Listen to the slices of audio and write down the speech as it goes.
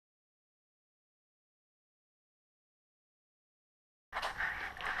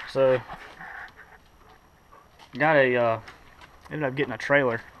So got a ended up getting a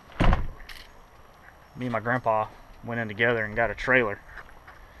trailer. Me and my grandpa went in together and got a trailer,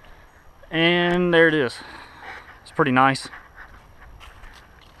 and there it is. It's pretty nice.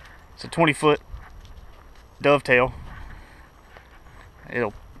 It's a 20-foot dovetail.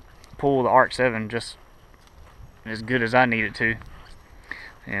 It'll pull the Arc 7 just as good as I need it to.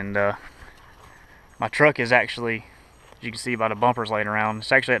 And my truck is actually, as you can see by the bumpers laying around,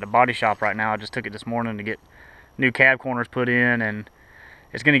 it's actually at the body shop right now. I just took it this morning to get new cab corners put in, and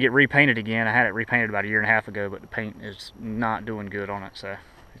it's going to get repainted again. I had it repainted about 1.5 years ago, but the paint is not doing good on it, so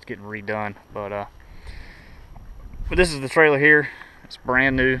it's getting redone. But this is the trailer here. It's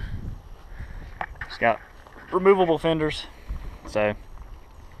brand new. It's got removable fenders, so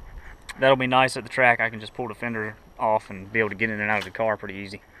that'll be nice at the track. I can just pull the fender off and be able to get in and out of the car pretty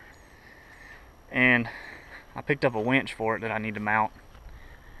easy. And I picked up a winch for it that I need to mount,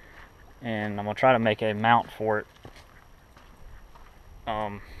 and I'm gonna try to make a mount for it.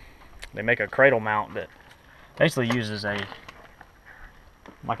 They make a cradle mount that basically uses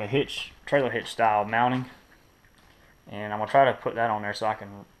like a hitch, trailer hitch style mounting, and I'm gonna try to put that on there so I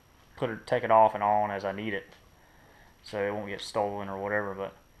can take it off and on as I need it, so it won't get stolen or whatever.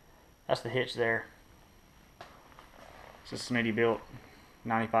 But that's the hitch there. It's a Smittybuilt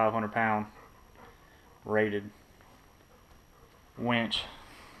 9,500 pound rated winch.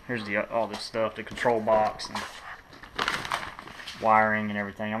 Here's all this stuff, the control box and wiring and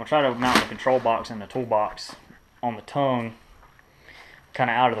everything. I'm gonna try to mount the control box in the toolbox on the tongue, kind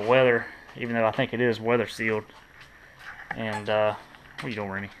of out of the weather, even though I think it is weather sealed. And what are you doing,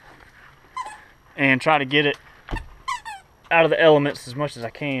 Remy? And try to get it out of the elements as much as I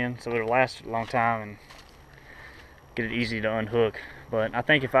can so it'll last a long time and get it easy to unhook. But I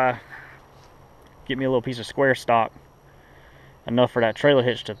think if I get me a little piece of square stock, enough for that trailer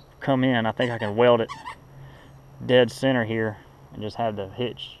hitch to come in, I think I can weld it dead center here and just have the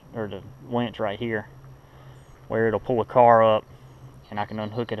hitch or the winch right here where it'll pull the car up, and I can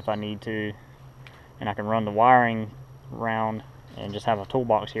unhook it if I need to, and I can run the wiring around and just have a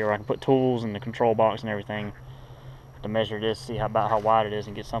toolbox here where I can put tools in the control box and everything to measure this, see about how wide it is,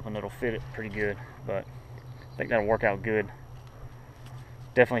 and get something that'll fit it pretty good. But I think that'll work out good.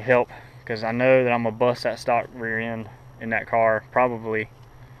 Definitely help, because I know that I'm gonna bust that stock rear end in that car probably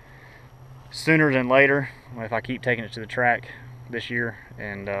sooner than later if I keep taking it to the track this year,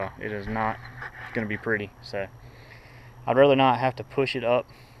 and it is not going to be pretty. So I'd rather not have to push it up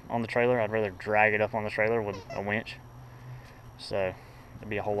on the trailer. I'd rather drag it up on the trailer with a winch, so it'd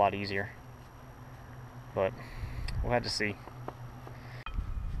be a whole lot easier. But we'll have to see.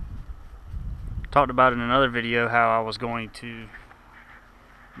 Talked about in another video how I was going to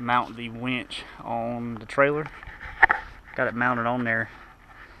mount the winch on the trailer. Got it mounted on there.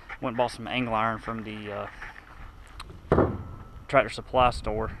 Went and bought some angle iron from the Tractor Supply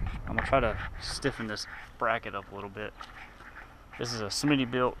store. I'm gonna try to stiffen this bracket up a little bit. This is a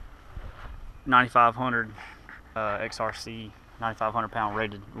Smittybuilt 9500 XRC 9,500 pound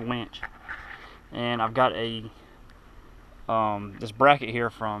rated winch, and I've got a this bracket here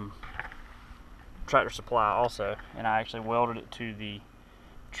from Tractor Supply also, and I actually welded it to the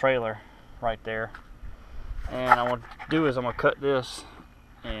trailer right there. And I want to do is I'm gonna cut this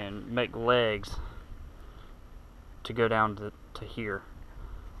and make legs to go down to here,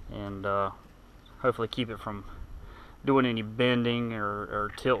 and hopefully keep it from doing any bending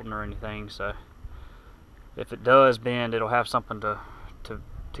or tilting or anything. So if it does bend, it'll have something to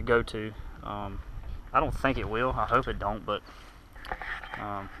go to. I don't think it will. I hope it don't, but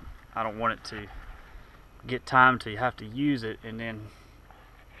I don't want it to get time to have to use it and then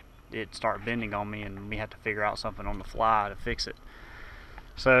it start bending on me and we have to figure out something on the fly to fix it.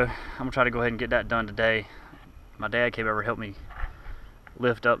 So I'm gonna try to go ahead and get that done today. My dad came over to help me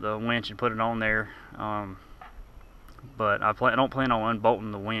lift up the winch and put it on there, but I don't plan on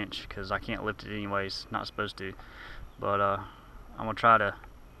unbolting the winch because I can't lift it anyways, not supposed to. But I'm gonna try to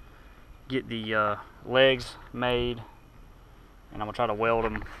get the legs made, and I'm gonna try to weld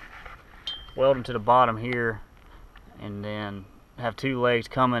them to the bottom here, and then have two legs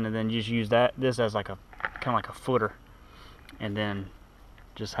coming, and then just use this as like a kind of like a footer, and then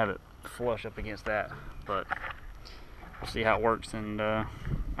just have it flush up against that. But we'll see how it works, and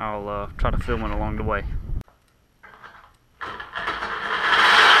I'll try to film it along the way.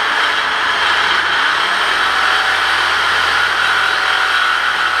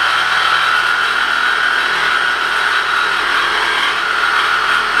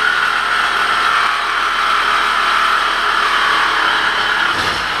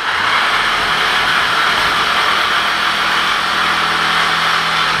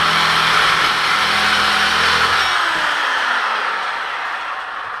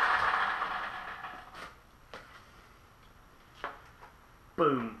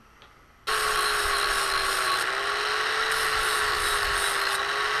 Boom.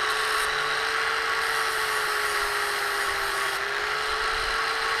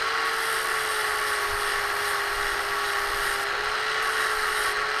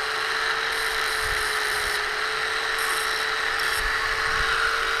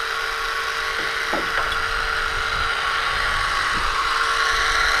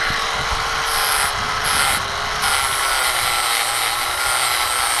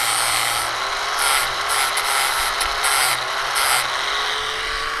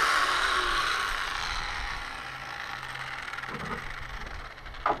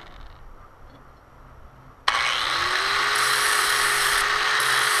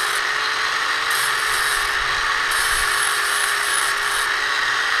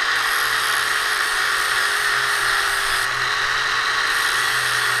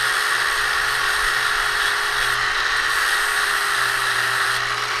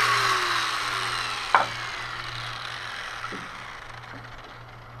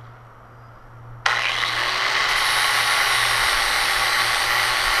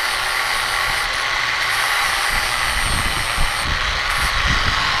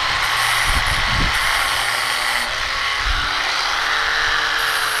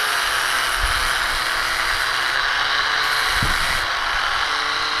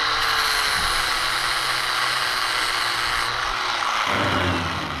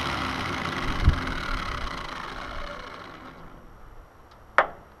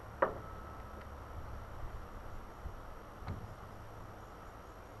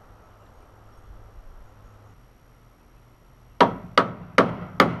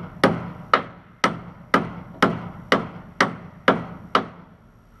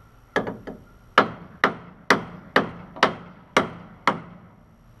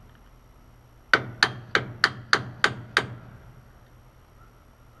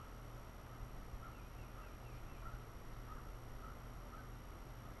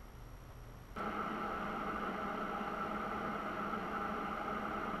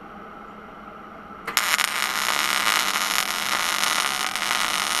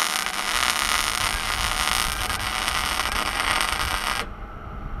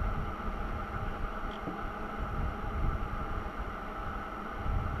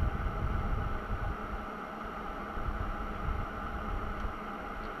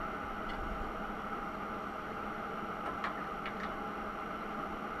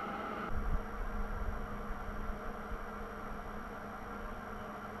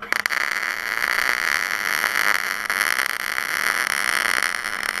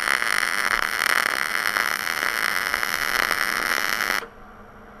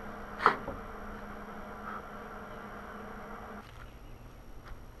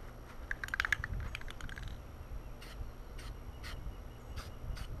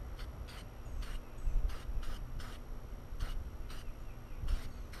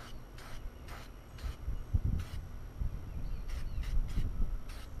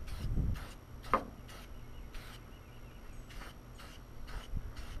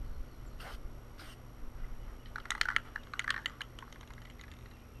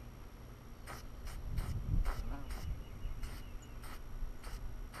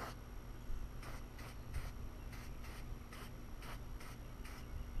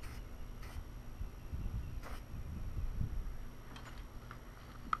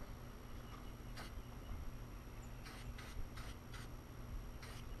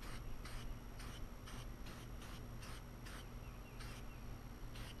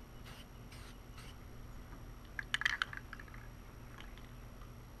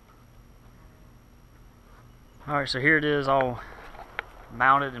 Alright, so here it is all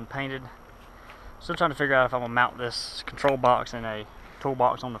mounted and painted. Still trying to figure out if I'm going to mount this control box in a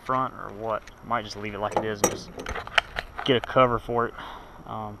toolbox on the front or what. I might just leave it like it is and just get a cover for it.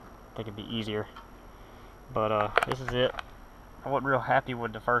 I think it'd be easier. But this is it. I wasn't real happy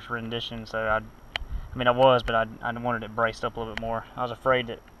with the first rendition, so I was, but I wanted it braced up a little bit more. I was afraid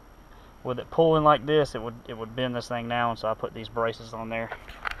that with it pulling like this, it would bend this thing down, so I put these braces on there.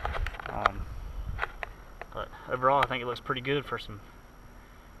 But overall, I think it looks pretty good for some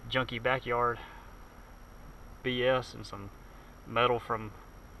junky backyard BS and some metal from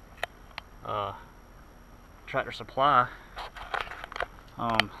Tractor Supply.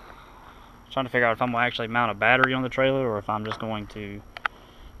 Trying to figure out if I'm going to actually mount a battery on the trailer or if I'm just going to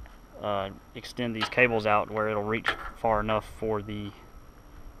extend these cables out where it'll reach far enough for the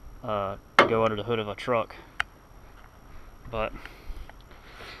to go under the hood of a truck. But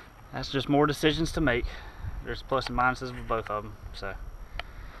that's just more decisions to make. There's plus and minuses with both of them. So,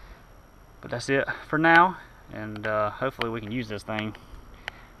 but that's it for now, and hopefully we can use this thing.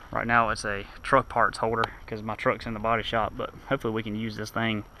 Right now it's a truck parts holder because my truck's in the body shop, but hopefully we can use this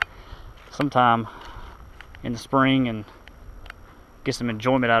thing sometime in the spring and get some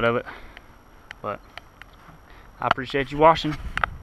enjoyment out of it. But I appreciate you watching.